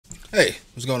Hey,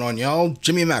 what's going on, y'all?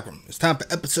 Jimmy and Macram. It's time for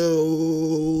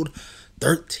episode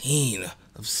 13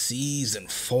 of season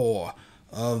 4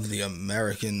 of The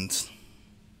Americans.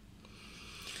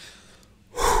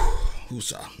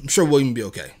 Woosah. I'm sure William will be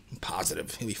okay. I'm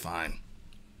positive. He'll be fine.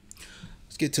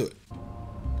 Let's get to it.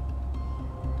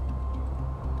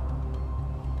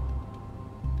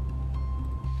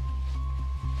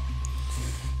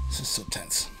 This is so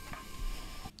tense.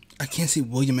 I can't see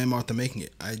William and Martha making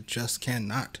it. I just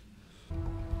cannot.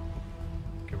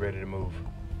 Get ready to move.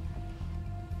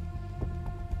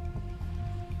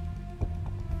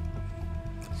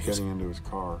 He's getting into his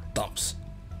car. Thumps.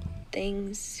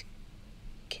 Things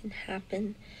can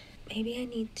happen. Maybe I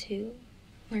need to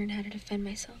learn how to defend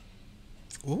myself.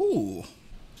 Ooh.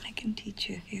 I can teach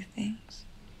you a few things.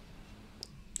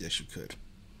 Yes, you could.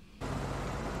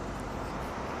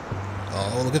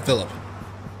 Oh, look at Philip.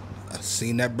 I've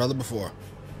seen that brother before.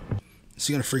 Is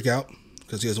he gonna freak out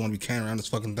because he doesn't want to be carrying around this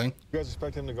fucking thing? You guys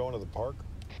expect him to go into the park?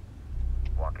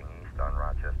 Walking east on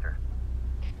Rochester.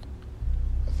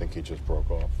 I think he just broke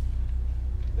off.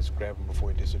 Let's grab him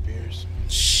before he disappears.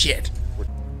 Shit.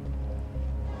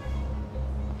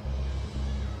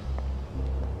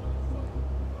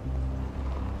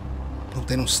 Hope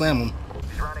they don't slam him.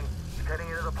 He's running. He's heading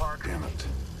into the park. Damn it.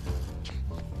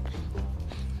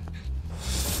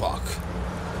 Fuck.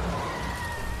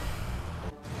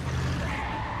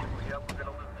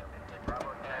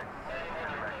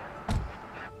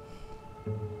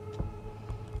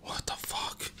 What the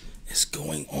fuck is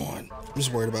going on? I'm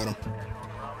just worried about him.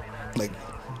 Like,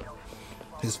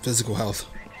 his physical health.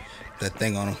 That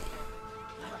thing on him.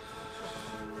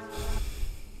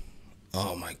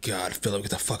 Oh my god, Philip,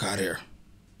 get the fuck out of here.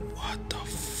 What the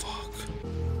fuck?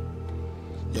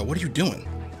 Yo, what are you doing?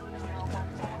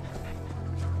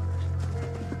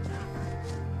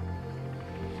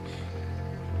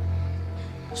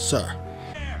 Sir.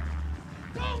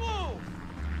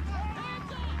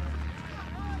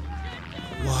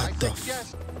 What the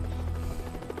f-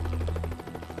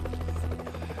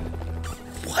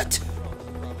 What?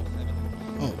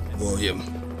 Oh, William.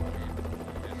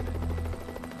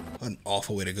 What an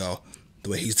awful way to go. The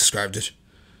way he's described it.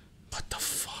 What the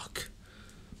fuck?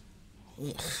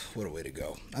 Ugh, what a way to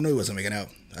go. I knew he wasn't making out.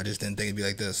 I just didn't think it'd be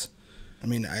like this. I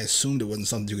mean, I assumed it wasn't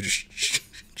something you could just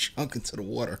chunk into the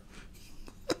water.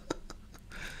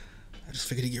 I just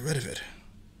figured he'd get rid of it.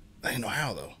 I didn't know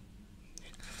how, though.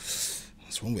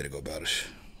 That's one way to go about it.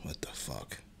 What the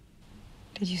fuck?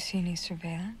 Did you see any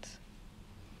surveillance?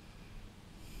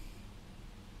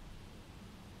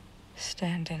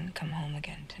 Stan didn't come home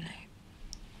again tonight.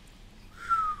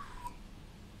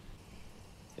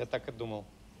 Я так и думал.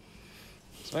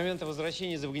 С момента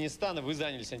возвращения из Афганистана вы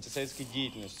занялись антисоветской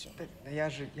деятельностью.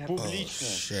 Публично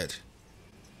Oh, shit.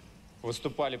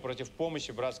 выступали против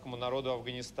помощи братскому народу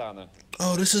Афганистана.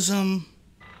 Oh, this is,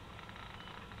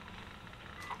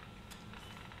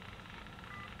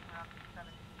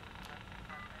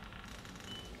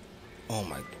 Oh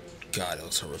my god, it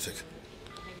looks horrific.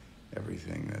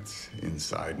 Everything that's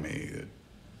inside me that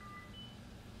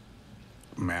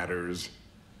matters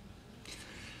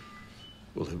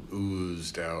will have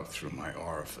oozed out through my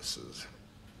orifices.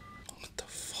 What the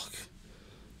fuck?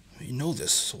 You know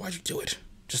this, so why'd you do it?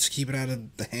 Just to keep it out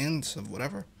of the hands of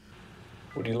whatever?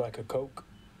 Would you like a Coke?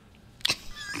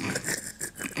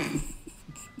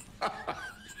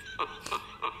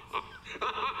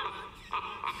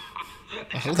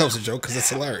 I hope that was a joke because it's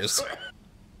hilarious.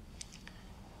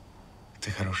 Ты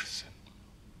хороший сын.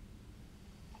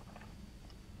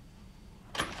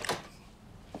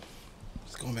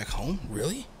 He's going back home?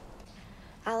 Really?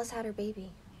 Alice had her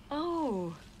baby.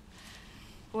 Oh,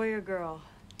 boy or girl?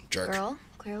 Jerk. Girl,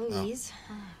 Claire Louise.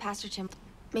 Pastor Tim.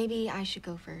 Maybe I should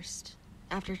go first.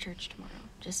 After church tomorrow.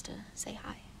 Just to say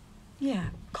hi. Yeah,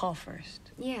 call first.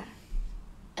 Yeah.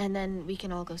 And then we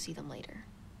can all go see them later.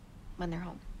 When they're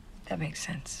home. That makes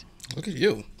sense. Look at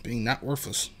you, being not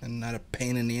worthless and not a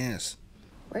pain in the ass.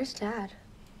 Where's Dad?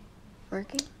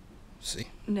 Working? See?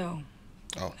 No.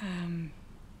 Oh.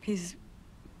 He's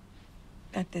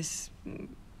at this,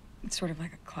 it's sort of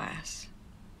like a class.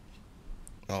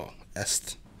 Oh,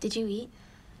 est. Did you eat?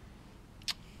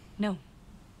 No.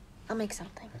 I'll make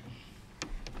something.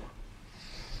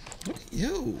 Look at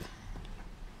you.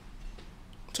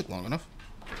 Took long enough.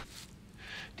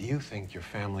 Do you think your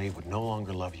family would no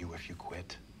longer love you if you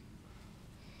quit?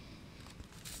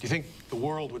 Do you think the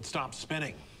world would stop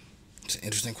spinning? It's an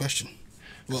interesting question.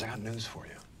 Because Well, I got news for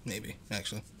you. maybe,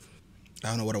 actually. I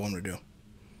don't know what I want him to do.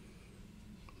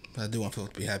 But I do want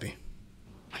Philip to be happy.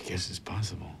 I guess it's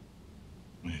possible.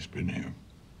 He's been here.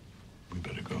 We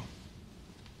better go.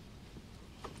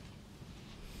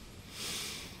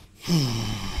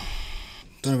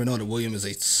 Don't even know that William is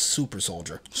a super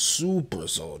soldier. Super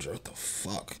soldier. What the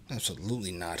fuck?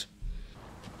 Absolutely not.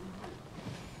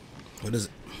 What is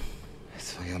it?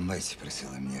 Своя мать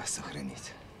просила меня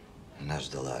сохранить. Она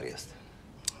ждала ареста.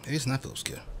 Maybe it's not Philip's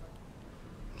kid.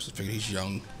 I just figured he's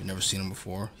young. We've never seen him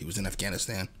before. He was in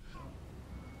Afghanistan.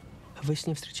 Вы с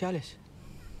ним встречались?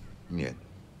 Нет.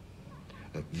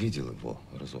 Видел его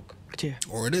разок. Где?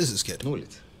 Or it is his kid. На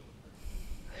улице.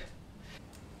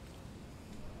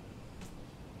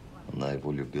 Она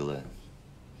его любила.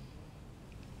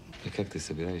 И как ты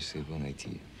собираешься его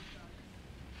найти?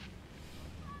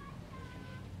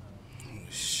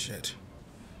 Shit.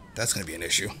 That's gonna be an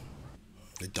issue.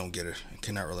 I don't get it. I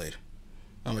cannot relate.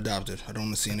 I'm adopted. I don't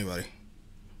want to see anybody.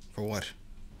 For what?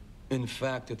 In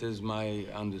fact, it is my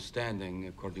understanding,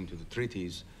 according to the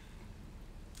treaties,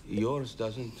 yours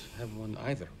doesn't have one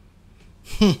either.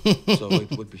 So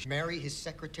it would be... Marry his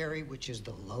secretary, which is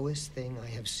the lowest thing I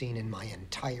have seen in my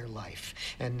entire life.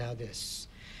 And now this.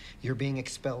 You're being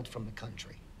expelled from the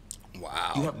country.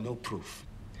 Wow. You have no proof.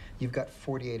 You've got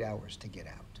 48 hours to get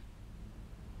out.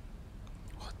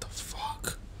 What the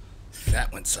fuck?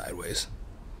 That went sideways.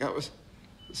 I was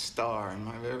a star in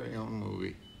my very own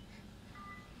movie.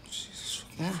 Jesus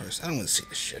Christ. I don't want to see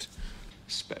this shit.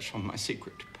 Special, my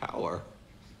secret power,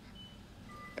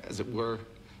 as it were.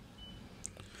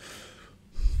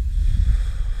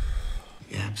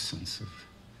 The absence of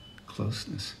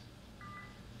closeness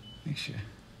makes you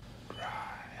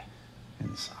dry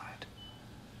inside.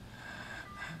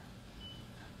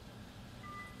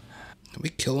 Can we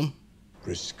kill him?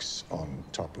 Risks on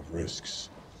top of risks.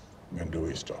 When do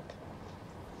we stop?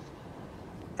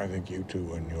 I think you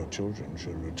two and your children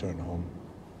should return home.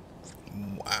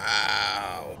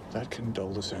 Wow. That can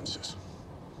dull the senses.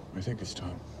 I think it's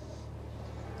time.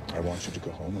 I want you to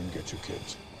go home and get your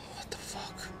kids. What the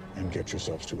fuck? And get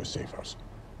yourselves to a safe house.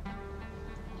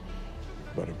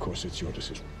 But of course, it's your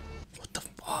decision. What the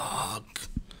fuck?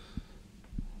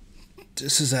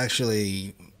 This is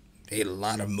actually a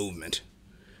lot of movement.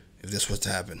 If this was to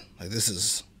happen. Like, this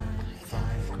is...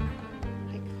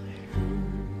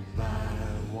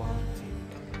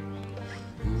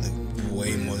 like,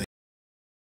 way more than...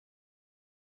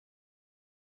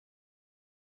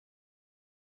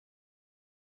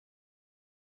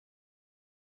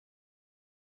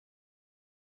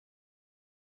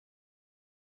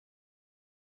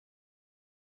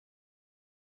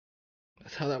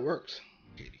 That's how that works.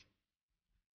 Katie.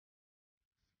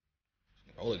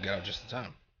 Oh, it got out just in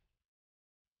time.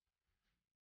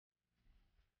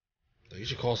 So you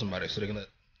should call somebody so they can let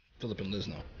Philip and Liz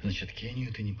know. Значит,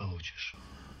 Кению ты не получишь.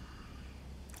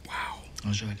 Wow.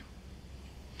 А жаль.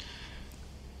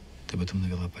 Ты в этом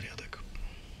навела порядок.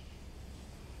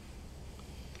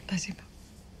 Спасибо.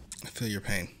 I feel your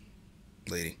pain,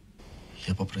 lady.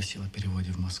 Я попросил о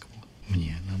переводе в Москву.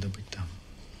 Мне надо быть там.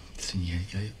 Цени,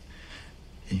 я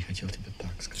не хотел тебе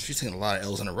так сказать. She's taking a lot of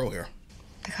L's in a row here.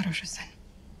 Ты хороший сын.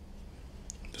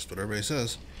 That's what everybody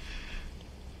says.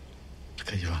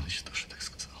 Аркадий Иванович тоже так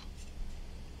сказал.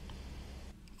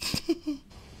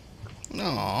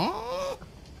 No.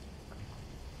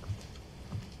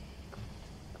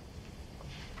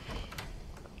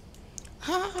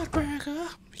 Heartbreaker.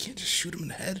 We can't just shoot him in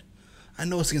the head. I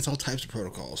know it's against all types of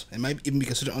protocols. It might even be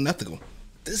considered unethical.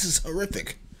 This is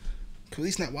horrific. Can we at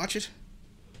least not watch it?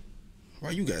 Why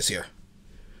are you guys here?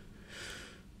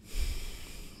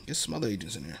 Get some other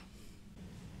agents in here.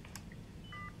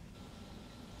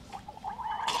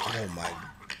 Oh my.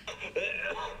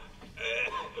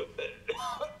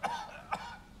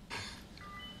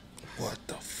 What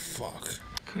the fuck?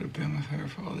 Could have been with her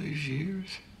for all these years.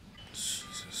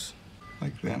 Jesus.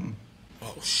 Like them.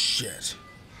 Oh shit.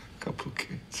 Couple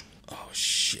kids. Oh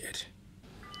shit.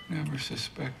 Never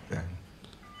suspect that.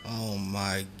 Oh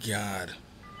my god.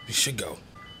 We should go.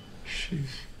 She's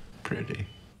pretty.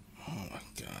 Oh my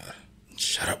god.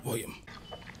 Shut up, William.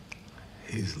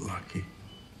 He's lucky.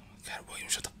 God, William,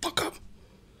 shut the fuck up.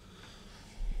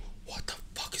 What the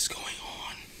fuck is going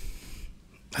on?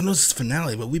 I know this is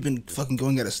finale, but we've been fucking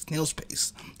going at a snail's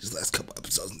pace these last couple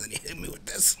episodes, and then you hit me with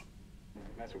this.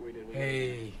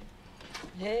 Hey.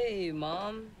 Hey,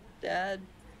 Mom, Dad,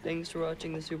 thanks for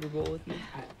watching the Super Bowl with me.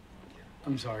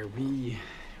 I'm sorry, we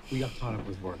got caught up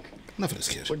with work. Enough of this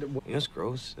kid. You know, it's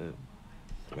gross.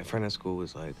 My friend at school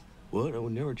was like, "What? I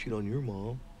would never cheat on your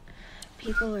mom."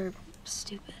 People are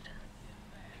stupid.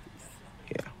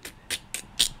 Yeah.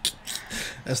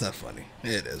 That's not funny.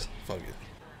 It is. Fuck it.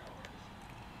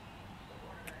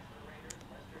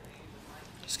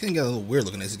 This kid got a little weird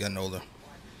looking as he's gotten older.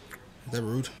 Is that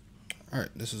rude? Alright,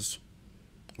 this is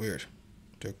weird.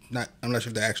 I'm not sure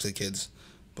if they're actually kids.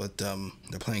 But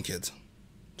they're playing kids,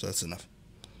 so that's enough.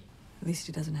 At least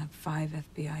he doesn't have 5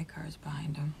 FBI cars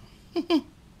behind him.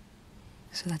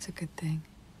 So that's a good thing.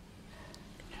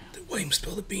 Did William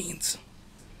spill the beans?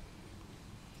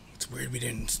 It's weird we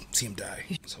didn't see him die.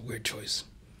 It's a weird choice.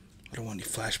 I don't want any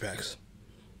flashbacks.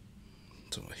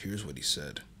 So here's what he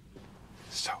said.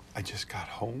 So I just got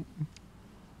home.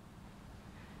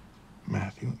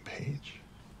 Matthew and Paige.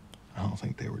 I don't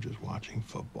think they were just watching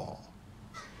football.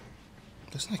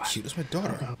 That's not cute. That's my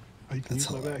daughter. You can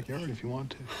use my backyard if you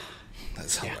want to.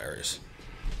 That's hilarious.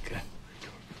 Okay.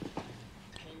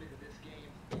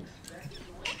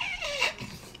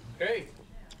 Hey.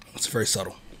 It's very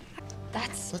subtle.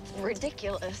 That's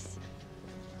ridiculous.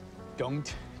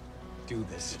 Don't do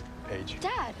this, Paige.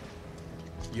 Dad.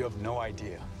 You have no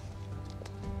idea.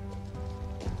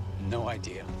 No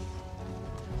idea.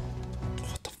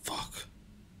 What the fuck?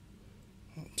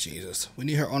 Oh, Jesus. We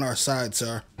need her on our side,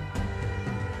 sir.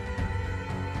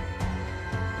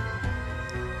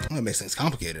 Well, it makes things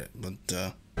complicated, but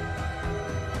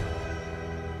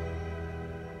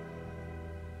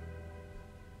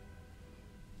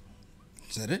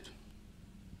is that it?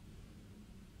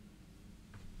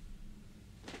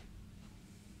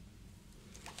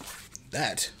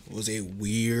 That was a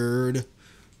weird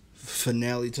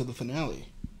finale to the finale.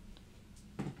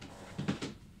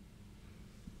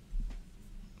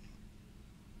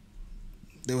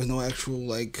 There was no actual,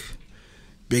 like,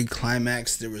 big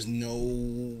climax. There was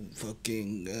no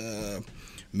fucking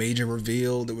major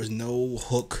reveal. There was no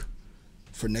hook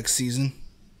for next season.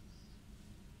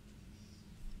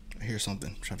 I hear something.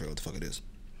 I'm trying to figure out what the fuck it is.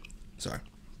 Sorry.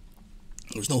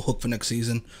 There was no hook for next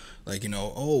season. Like, you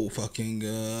know, oh, fucking,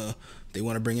 they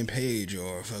want to bring in Paige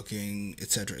or fucking,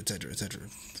 etc., etc., etc.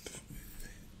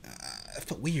 I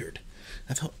felt weird.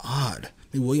 I felt odd.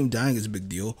 I mean, William dying is a big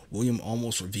deal. William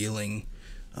almost revealing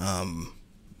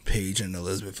Paige and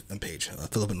Elizabeth and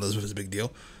Philip and Elizabeth is a big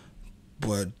deal.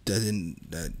 But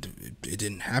it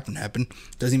didn't happen.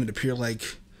 Doesn't even appear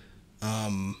like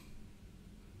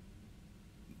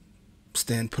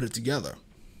Stan put it together.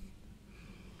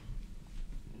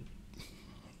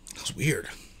 It was weird.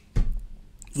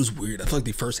 It was weird. I felt like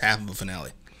the first half of a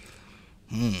finale.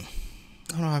 I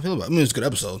don't know how I feel about it. I mean, it's a good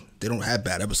episode. They don't have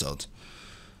bad episodes.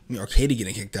 I mean, Arcady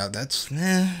getting kicked out, that's,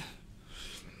 it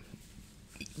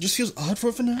just feels odd for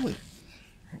a finale.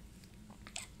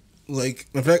 Like,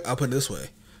 in fact, I'll put it this way.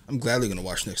 I'm gladly going to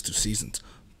watch next 2 seasons.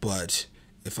 But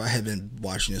if I had been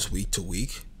watching this week to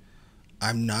week,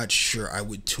 I'm not sure I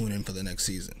would tune in for the next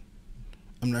season.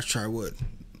 I'm not sure I would.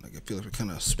 Like, I feel like we're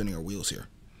kind of spinning our wheels here.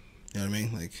 You know what I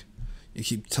mean? Like, you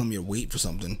keep telling me to wait for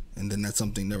something, and then that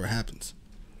something never happens.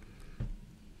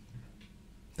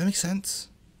 That makes sense?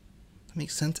 That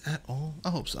makes sense at all? I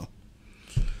hope so.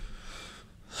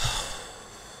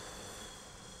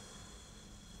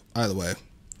 Either way,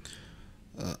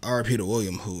 R.I.P. to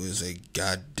William, who is a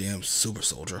goddamn super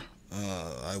soldier.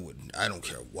 I don't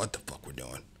care what the fuck we're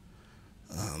doing.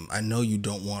 I know you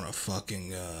don't want to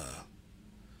fucking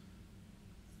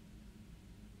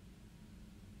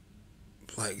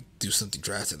like do something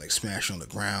drastic, like smash on the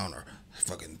ground or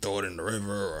fucking throw it in the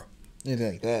river or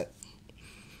anything like that.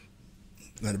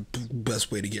 Now, the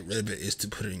best way to get rid of it is to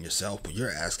put it in yourself, but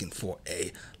you're asking for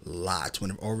a lot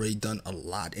when I've already done a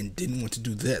lot and didn't want to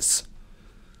do this.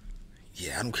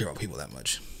 Yeah, I don't care about people that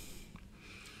much.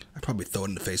 I'd probably throw it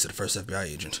in the face of the first FBI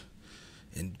agent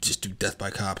and just do death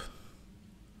by cop.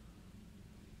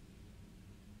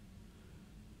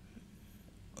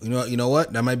 You know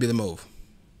what? That might be the move.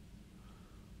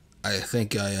 I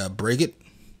think I break it.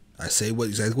 I say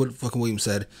exactly what fucking William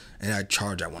said, and I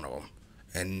charge at one of them.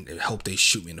 And hope they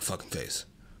shoot me in the fucking face.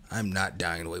 I'm not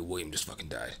dying the way William just fucking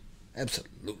died.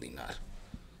 Absolutely not.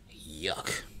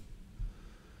 Yuck.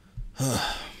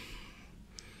 I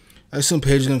assume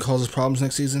Paige is going to cause us problems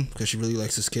next season because she really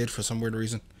likes this kid for some weird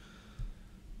reason.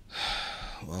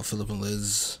 Well, Philip and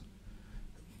Liz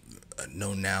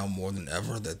know now more than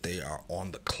ever that they are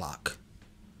on the clock.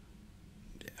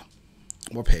 Yeah.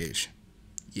 More Paige.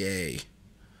 Yay.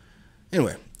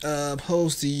 Anyway,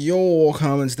 post your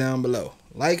comments down below.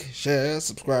 Like, share,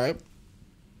 subscribe.